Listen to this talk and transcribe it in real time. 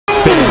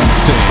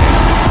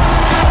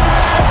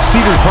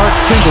Cedar Park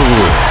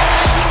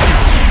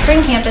Timberwolves.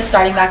 Spring camp is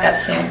starting back up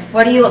soon.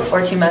 What do you look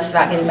forward to most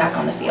about getting back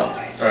on the field?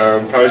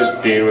 Probably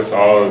just being with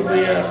all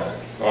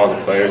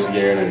the players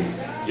again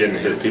and getting to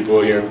hit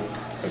people again.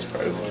 That's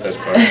probably the best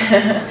part.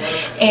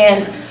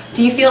 And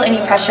do you feel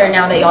any pressure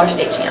now that y'all are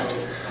state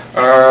champs?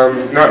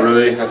 Not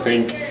really. I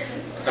think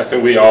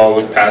we all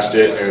look past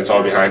it and it's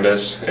all behind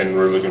us, and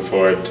we're looking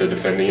forward to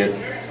defending it.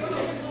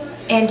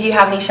 And do you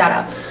have any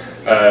shout-outs?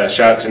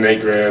 Shout out to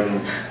Nate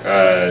Grimm,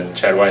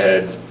 Chad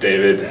Whitehead,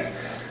 David,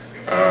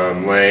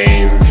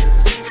 Lane,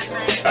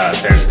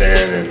 Pam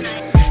Stan,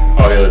 and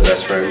all the other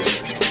best friends.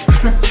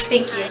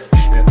 Thank you.